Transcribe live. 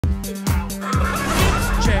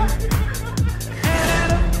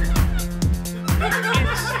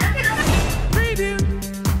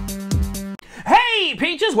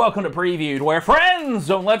Please welcome to Previewed, where friends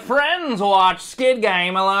don't let friends watch Squid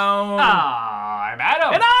Game alone. I'm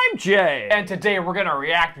Adam. And I'm Jay. And today we're going to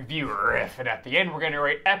react, review, riff, and at the end we're going to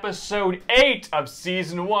rate episode 8 of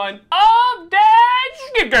season 1 of that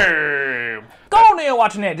Squid Game. Go on there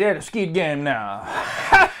watching that Squid Game now.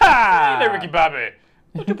 Hey there, Ricky Bobby.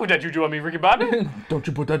 Don't you put that juju on me, Ricky Bobby. Don't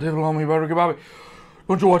you put that devil on me, Ricky Bobby.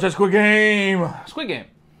 Don't you watch that Squid Game. Squid Game.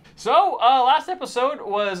 So, last episode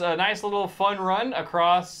was a nice little fun run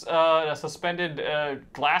across a suspended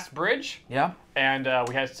glass bridge. Yeah. And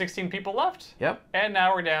we had 16 people left. Yep. And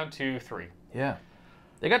now we're down to 3. Yeah.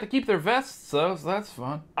 They got to keep their vests, though, so that's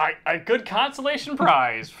fun. A good consolation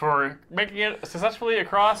prize for making it successfully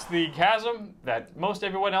across the chasm that most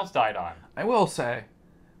everyone else died on. I will say,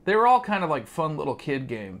 they were all kind of like fun little kid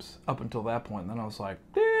games up until that point. And then I was like,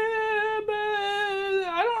 but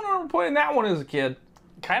I don't remember playing that one as a kid.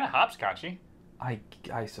 Kind of hopscotchy. I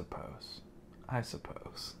suppose. I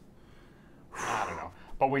suppose. I don't know.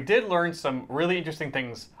 But we did learn some really interesting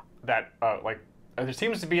things that, there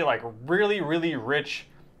seems to be, like, really, really rich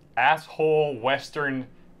asshole Western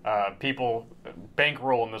people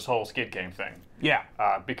bankroll in this whole Squid Game thing. Yeah.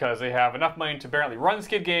 Because they have enough money to apparently run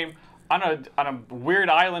Squid Game on a weird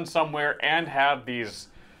island somewhere and have these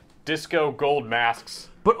disco gold masks.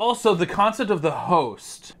 But also the concept of the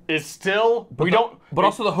host is still,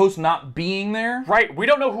 also the host not being there. Right, we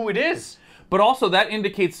don't know who it is. But also that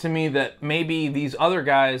indicates to me that maybe these other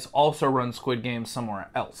guys also run Squid Game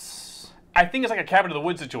somewhere else. I think it's like a Cabin in the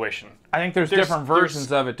Woods situation. I think there's different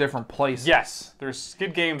versions of it, different places. Yes, there's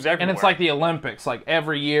Squid Games everywhere. And it's like the Olympics, like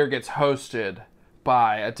every year gets hosted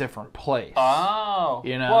by a different place. Oh.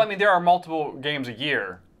 You know? Well, I mean, there are multiple games a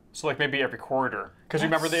year. So, like, maybe every quarter. Because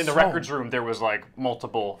remember, in the records room, there was, like,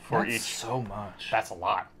 multiple for each. That's so much. That's a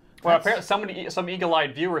lot. Well, apparently, some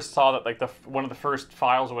eagle-eyed viewers saw that, like, one of the first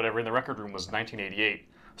files or whatever in the record room was 1988.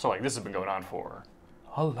 So, like, this has been going on for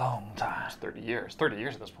a long time. It's 30 years. 30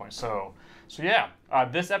 years at this point. So yeah.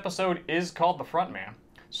 This episode is called The Front Man.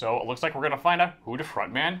 So, it looks like we're going to find out who the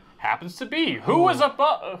front man happens to be. Who is up,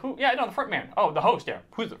 the front man. Oh, the host, yeah.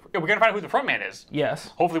 We're going to find out who the front man is. Yes.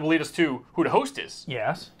 Hopefully will lead us to who the host is.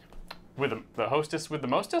 Yes. With the hostess with the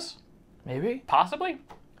mostess? Maybe. Possibly?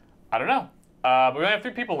 I don't know. But we only have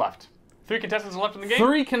 3 people left. 3 contestants left in the game?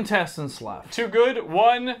 3 contestants left. 2 good,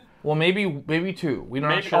 1... Well, maybe 2. We're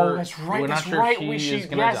not sure. Oh, that's right. We're not sure right. She is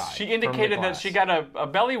gonna die. She indicated that she got a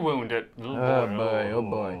belly wound. Oh boy, oh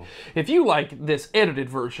boy. If you like this edited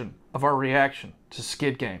version of our reaction to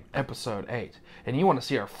Squid Game Episode 8, and you want to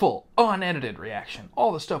see our full, unedited reaction,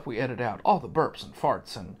 all the stuff we edit out, all the burps and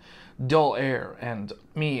farts and dull air, and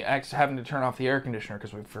me having to turn off the air conditioner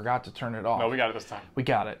because we forgot to turn it off. No, we got it this time. We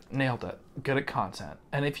got it. Nailed it. Good at content.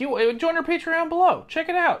 And if you join our Patreon below, check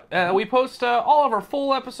it out. We post all of our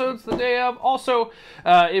full episodes the day of. Also,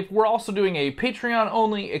 if we're also doing a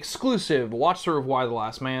Patreon-only exclusive watch-through of Y: The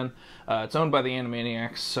Last Man. It's owned by the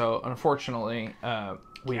Animaniacs, so unfortunately...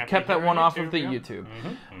 we've kept that one off of the YouTube.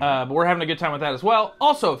 But we're having a good time with that as well.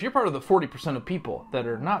 Also, if you're part of the 40% of people that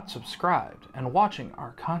are not subscribed and watching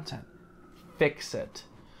our content, fix it.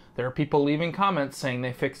 There are people leaving comments saying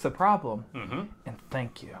they fixed the problem. And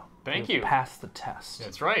thank you. Thank you. Passed the test.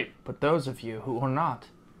 That's right. But those of you who are not,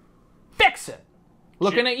 fix it.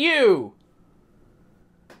 Looking at you.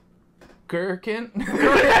 Gherkin. We've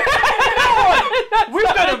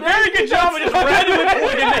done a very good job of just randomly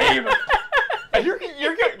pulling a name. You're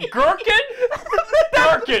Gherkin? Gherkin.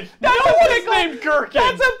 No one is named Gherkin.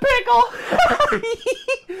 That's a pickle.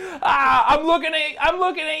 I'm looking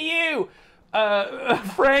at you.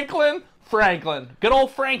 Franklin. Good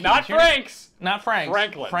old Frankie. Not Franks. Not Franks.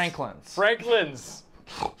 Franklin's.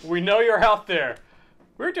 We know you're out there.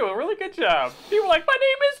 We're doing a really good job. People are like, my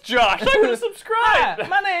name is Josh. I'm going to subscribe.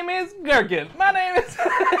 My name is Gherkin. My name is...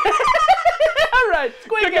 All right.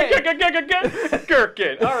 Squid Game.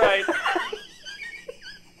 Gherkin. All right.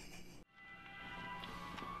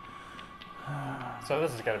 So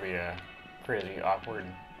this is going to be a crazy awkward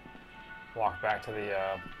walk back to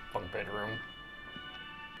the bunk bedroom.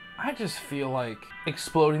 I just feel like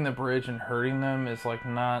exploding the bridge and hurting them is like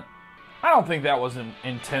not... I don't think that was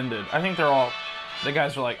intended. I think the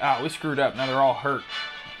guys are like, we screwed up. Now they're all hurt.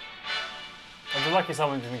 Well, they're lucky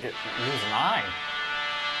someone didn't lose an eye.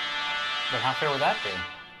 Then how fair would that be?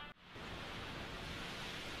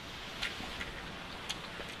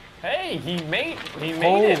 Hey, he made it.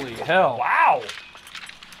 Holy hell. Wow.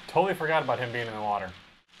 Totally forgot about him being in the water.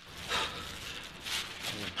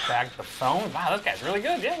 He bagged the phone. Wow, this guy's really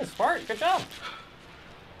good. Yeah, he's smart. Good job.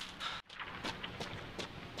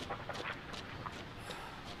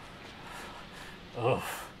 Ugh.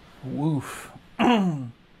 Woof.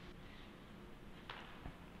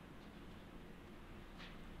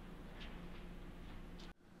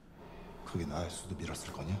 그게 나의 수도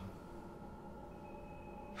밀었을 거냐?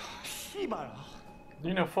 씨발.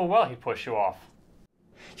 You know full well he'd push you off.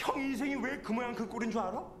 형 인생이 왜 그 모양 그 꼴인 줄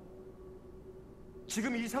알아?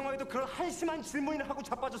 지금 이 상황에도 그런 한심한 질문이나 하고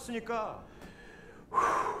자빠졌으니까.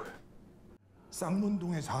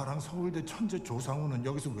 쌍문동의 자랑 서울대 천재 조상우는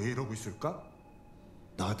여기서 왜 이러고 있을까?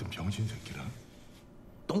 나 같은 병신 새끼랑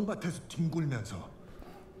똥밭에서 뒹굴면서.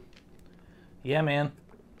 Yeah, man.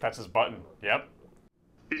 That's his button. Yep.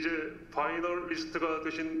 이제 파이널 리스트가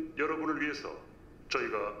되신 여러분을 위해서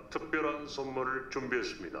저희가 특별한 선물을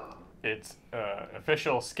준비했습니다. It's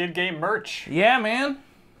official Squid Game merch. Yeah, man.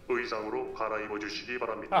 의상으로 갈아입어 주시기 Oh,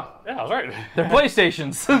 바랍니다. yeah, I was right. They're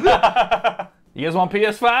PlayStations. You guys want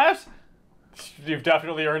PS5s? You've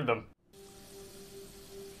definitely earned them.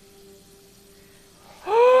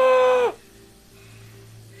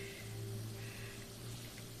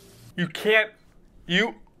 You can't.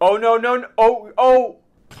 You. Oh no no no. Oh.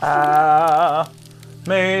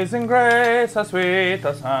 Amazing grace, how sweet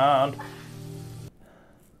the sound.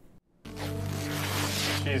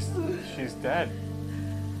 She's dead.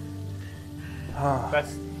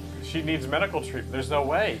 That's. She needs medical treatment. There's no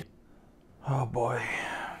way. Oh boy.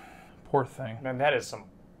 Poor thing. Man, that is some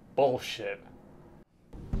bullshit.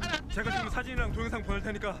 제가 지금 사진이랑 동영상 보낼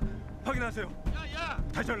테니까 확인하세요.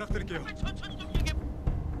 다시 연락드릴게요.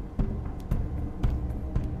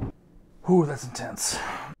 Ooh, that's intense.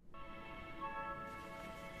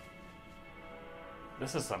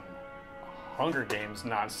 This is some Hunger Games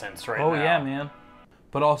nonsense right Oh now. yeah, man.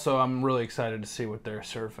 But also, I'm really excited to see what they're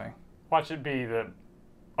surfing. Watch it be the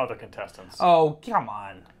other contestants. Oh, come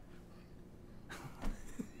on.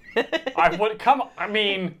 I would come. I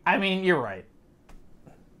mean, You're right.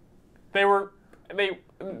 they were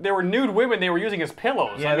nude women. They were using as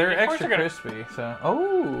pillows. Yeah, I mean, they're of course extra gonna- crispy. So,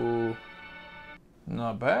 oh,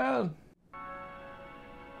 not bad.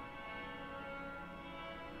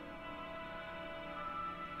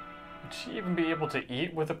 Would she even be able to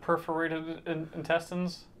eat with the perforated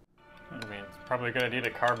intestines? I mean, it's probably gonna need a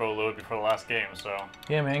carbo load before the last game. So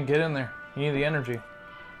Yeah, man, get in there. You need the energy.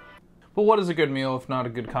 But what is a good meal if not a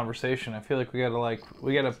good conversation? I feel like we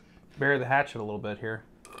gotta bury the hatchet a little bit here.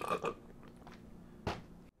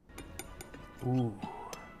 Ooh,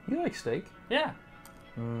 you like steak? yeah.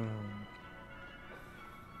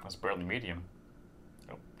 That's barely medium.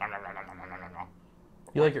 Oh, no.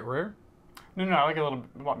 You like it rare? No, I like a little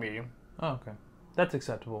bit medium. Oh, okay, that's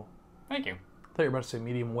acceptable. Thank you. I thought you were about to say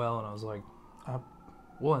medium well, and I was like,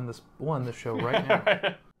 we'll end this show right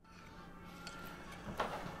now.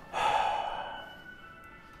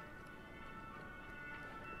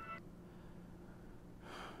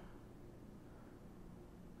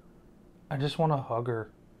 I just want to hug her.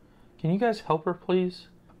 Can you guys help her, please?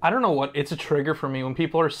 I don't know what, it's a trigger for me. When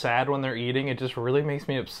people are sad when they're eating, it just really makes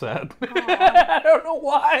me upset. I don't know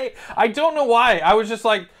why. I was just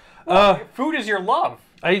like, Food is your love.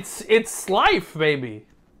 it's life, baby.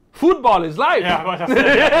 Football is life. Yeah, but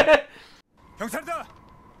that's, 경찰들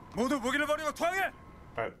모두 무기를 버리고 투항해.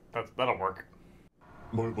 that'll work.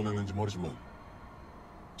 뭘 보냈는지 모르지만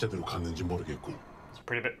제대로 갔는지 모르겠고. It's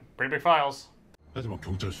pretty big files. 하지만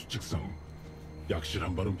경찰 수칙상 약실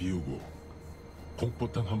한 발은 비우고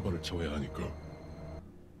공포탄 한 발을 채워야 하니까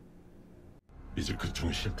이제 그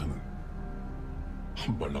총의 실탄은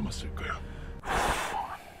한 발 남았을 거야.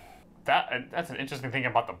 That's an interesting thing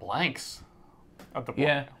about the blanks.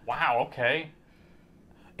 Yeah. Wow. Okay.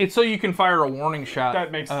 It's so you can fire a warning shot.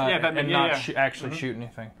 That makes- and not actually shoot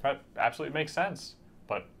anything. That absolutely makes sense.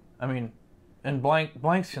 But I mean, and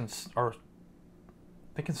blanks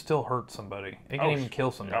they can still hurt somebody. They can even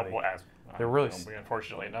kill somebody. They're really. We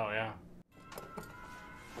unfortunately know. Yeah.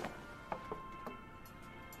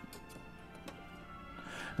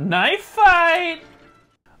 Knife fight!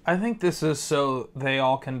 I think this is so they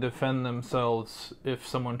all can defend themselves if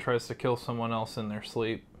someone tries to kill someone else in their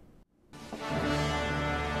sleep.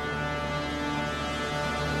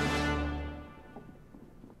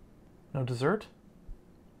 No dessert?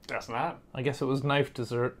 Guess not. I guess it was knife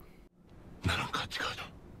dessert. 나랑 같이 가자.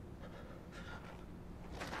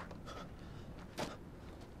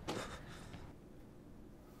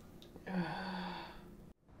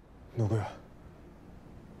 누구야?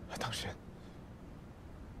 당신.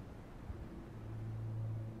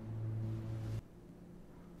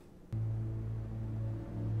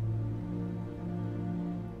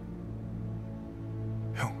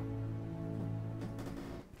 형.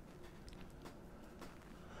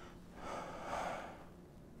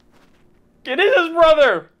 It is his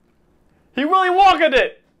brother. He really walked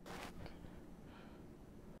it.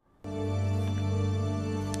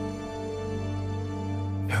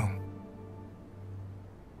 형.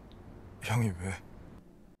 형이 왜?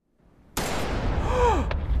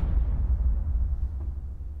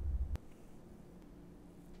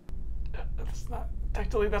 That's not,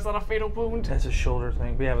 technically, that's not a fatal wound. That's a shoulder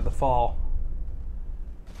thing. But yeah, with the fall.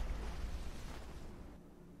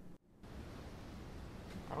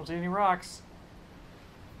 I don't see any rocks.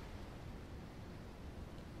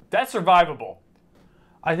 That's survivable.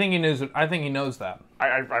 I think he knows it. I think he knows that.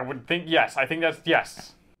 I would think yes. I think that's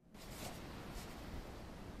yes.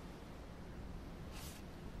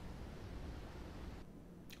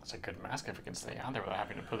 That's a good mask if it can stay on there without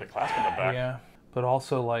having to put the clasp in the back. Yeah, but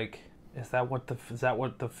also like, is that what the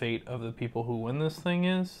fate of the people who win this thing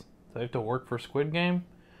is? Do they have to work for Squid Game?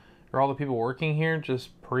 Are all the people working here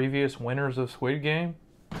just previous winners of Squid Game?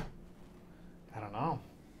 I don't know.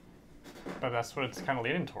 But that's what it's kind of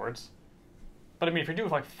leading towards. But I mean, if you're doing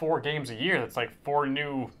like 4 games a year, that's like 4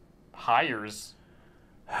 new hires.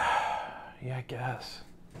 Yeah, I guess.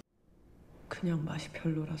 그냥 맛이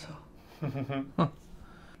별로라서.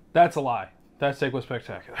 That's a lie. That steak was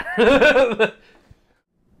spectacular.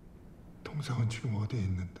 동생은 지금 어디에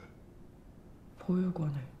있는데?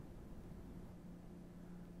 보육원에.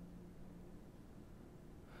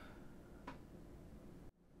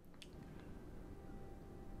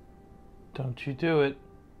 Don't you do it.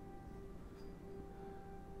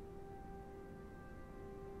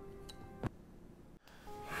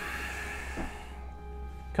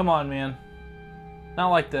 Come on, man. Not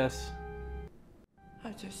like this.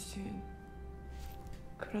 아저씨는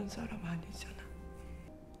그런 사람 아니잖아.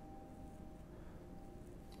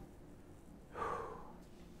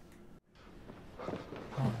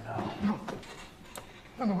 Oh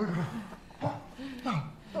no. 너 왜 그래? 너.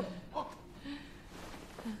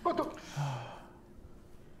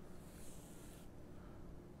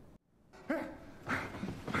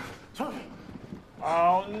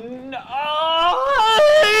 Oh no!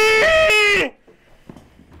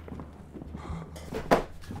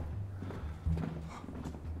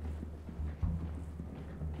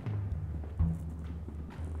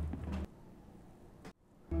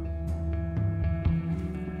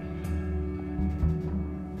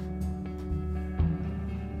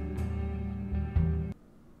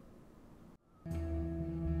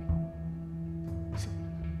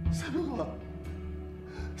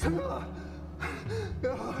 세명아.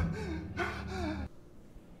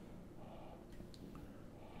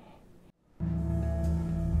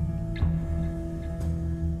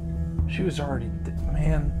 She was already,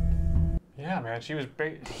 man. Yeah, man, she was.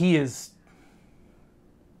 He is.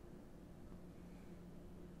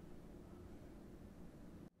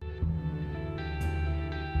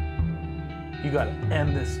 You gotta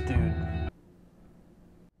end this dude.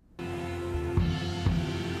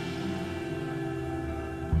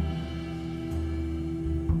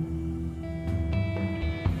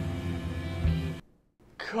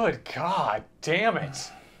 Good God, damn it!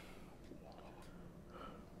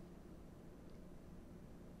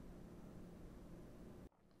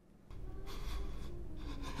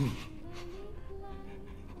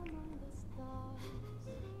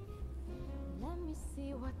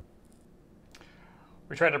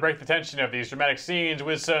 We tried to break the tension of these dramatic scenes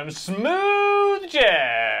with some smooth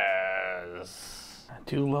jazz. I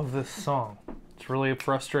do love this song. It's really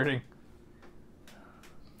frustrating.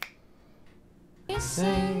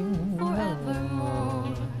 Sing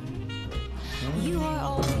forevermore. You are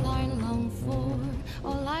all I long for.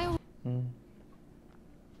 All I.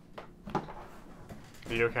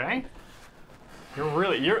 Are you okay?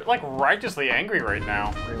 You're like righteously angry right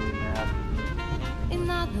now. Really mad.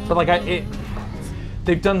 But like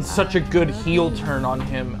they've done such a good heel turn on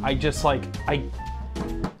him. I just like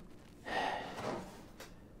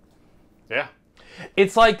Yeah.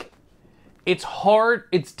 It's like it's hard.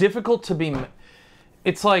 It's difficult to be.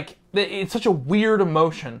 It's like it's such a weird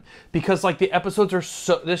emotion because like the episodes are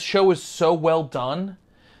so. This show is so well done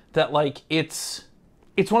that like it's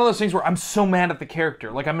one of those things where I'm so mad at the character.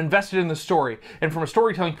 Like I'm invested in the story, and from a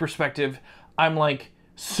storytelling perspective, I'm like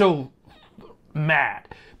so mad.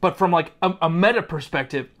 But from like a meta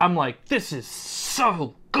perspective, I'm like, this is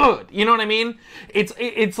so good. You know what I mean?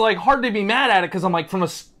 It's like hard to be mad at it because I'm like from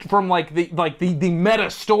the meta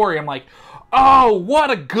story, I'm like, oh, what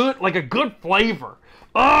a good flavor.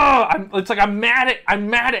 Oh, it's like I'm mad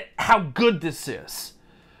at how good this is.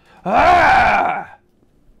 Ah!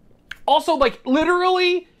 Also, like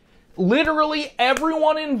literally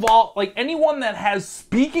everyone involved, like anyone that has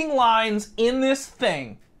speaking lines in this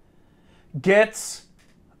thing gets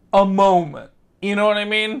a moment. You know what I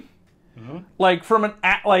mean? Mm-hmm. Like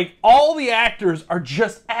like all the actors are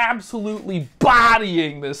just absolutely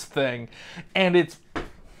bodying this thing, and it's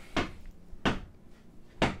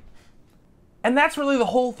And that's really the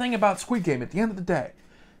whole thing about Squid Game at the end of the day.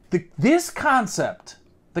 This concept,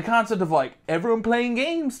 the concept of like everyone playing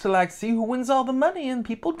games to like see who wins all the money and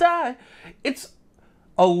people die, it's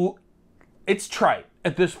trite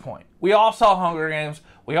at this point. We all saw Hunger Games.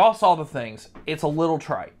 We all saw the things. It's a little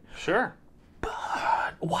trite. Sure.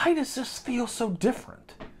 But why does this feel so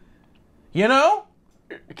different? You know?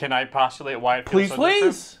 Can I postulate why it feels so different?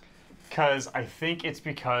 Please. Because I think it's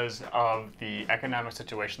because of the economic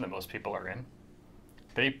situation that most people are in.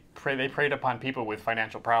 They preyed upon people with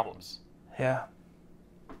financial problems. Yeah.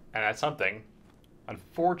 And that's something,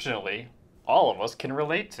 unfortunately, all of us can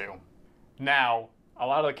relate to. Now, a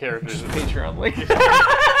lot of the characters... Patreon link. Time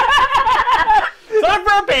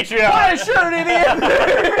for a Patreon! Buy a shirt, idiot!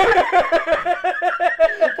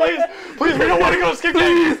 Please, we don't want to go to Squid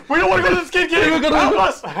Game! We don't want to go to the Squid Game! Help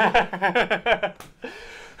us!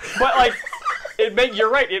 But, like, you're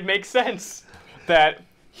right, it makes sense that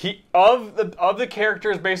of the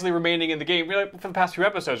characters basically remaining in the game, like, for the past few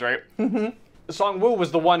episodes, right? Mm-hmm. Song-woo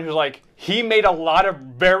was the one who's like, he made a lot of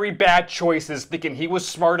very bad choices thinking he was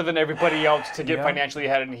smarter than everybody else to get financially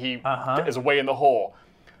ahead, and he is way in the hole.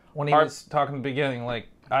 When he was talking at the beginning,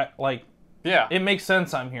 yeah, it makes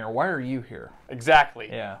sense I'm here. Why are you here? Exactly.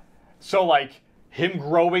 Yeah. So, like, him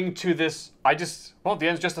growing to this, the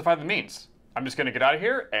ends justify the means. I'm just going to get out of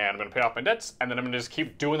here, and I'm going to pay off my debts, and then I'm going to just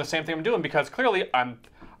keep doing the same thing I'm doing, because clearly I'm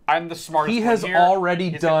the smartest He has one here. already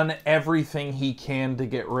done everything he can to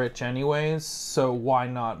get rich anyways, so why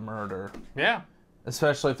not murder? Yeah.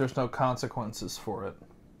 Especially if there's no consequences for it.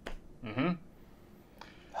 Mm-hmm.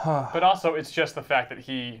 But also, it's just the fact that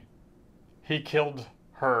he killed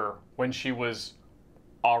her when she was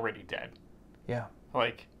already dead. Yeah.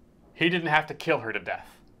 Like, he didn't have to kill her to death.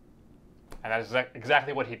 And that's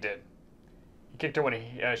exactly what he did. He kicked her when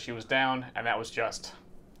she was down, and that was just...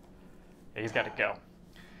 He's got to go.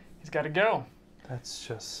 He's got to go. That's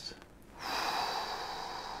just...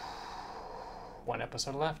 One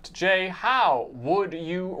episode left. Jay, how would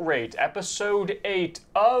you rate episode 8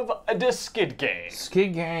 of the Squid Game?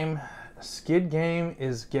 Squid Game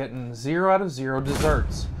is getting 0 out of 0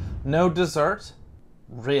 desserts. No dessert?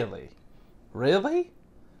 Really? Really?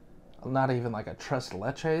 Not even like a tres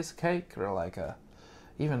leches cake or like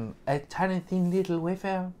even a tiny thin little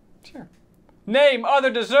wafer? Sure. Name other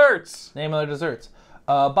desserts! Name other desserts.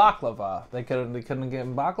 Baklava. They couldn't give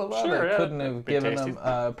them baklava. Sure, they couldn't have given tasty.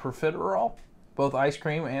 them profiterole. Both ice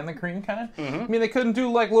cream and the cream kind. Mm-hmm. I mean, they couldn't do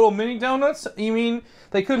like little mini donuts. You mean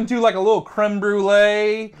they couldn't do like a little creme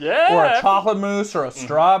brulee, Yeah. or a chocolate mousse, or a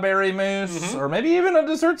strawberry mousse, or maybe even a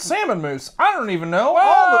dessert salmon mousse. I don't even know.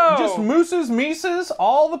 Whoa. Just mousses, mises,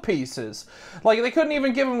 all the pieces. Like they couldn't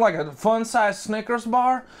even give them like a fun-sized Snickers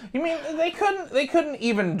bar. You mean they couldn't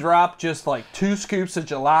even drop just like 2 scoops of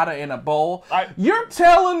gelato in a bowl? You're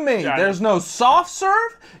telling me there's no soft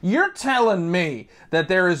serve? You're telling me that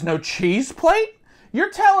there is no cheese plate? You're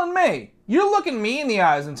telling me, you're looking me in the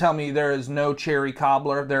eyes and telling me there is no cherry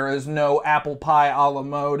cobbler, there is no apple pie a la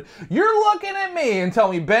mode. You're looking at me and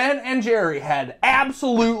telling me Ben and Jerry had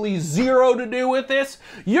absolutely 0 to do with this.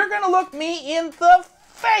 You're gonna look me in the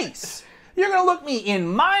face. You're gonna look me in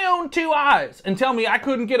my own 2 eyes and tell me I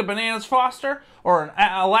couldn't get a Bananas Foster or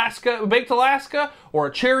an baked Alaska or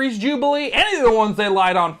a Cherries Jubilee, any of the ones they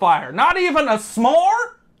light on fire. Not even a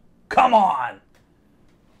s'more? Come on.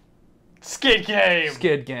 Squid Game!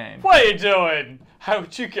 Squid Game. What are you doing? How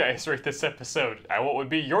would you guys rate this episode? And what would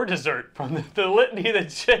be your dessert from the litany that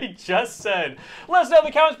Jay just said? Let us know in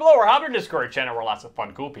the comments below or hop in our Discord channel where lots of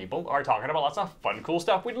fun, cool people are talking about lots of fun, cool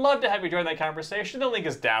stuff. We'd love to have you join that conversation. The link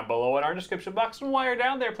is down below in our description box. And while you're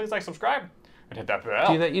down there, please like, subscribe, and hit that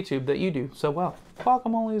bell. Do that YouTube that you do so well.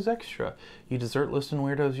 Welcome only is extra. You dessert listing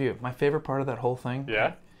weirdos you. My favorite part of that whole thing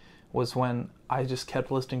was when I just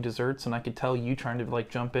kept listing desserts and I could tell you trying to like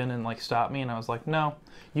jump in and like stop me, and I was like, no,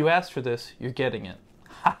 you asked for this, you're getting it.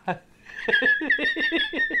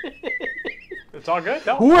 It's all good?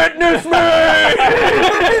 No. Witness me!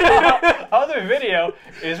 Other video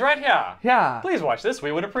is right here. Yeah. Please watch this.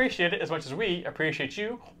 We would appreciate it as much as we appreciate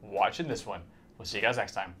you watching this one. We'll see you guys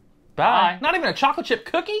next time. Bye. Not even a chocolate chip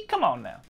cookie? Come on now.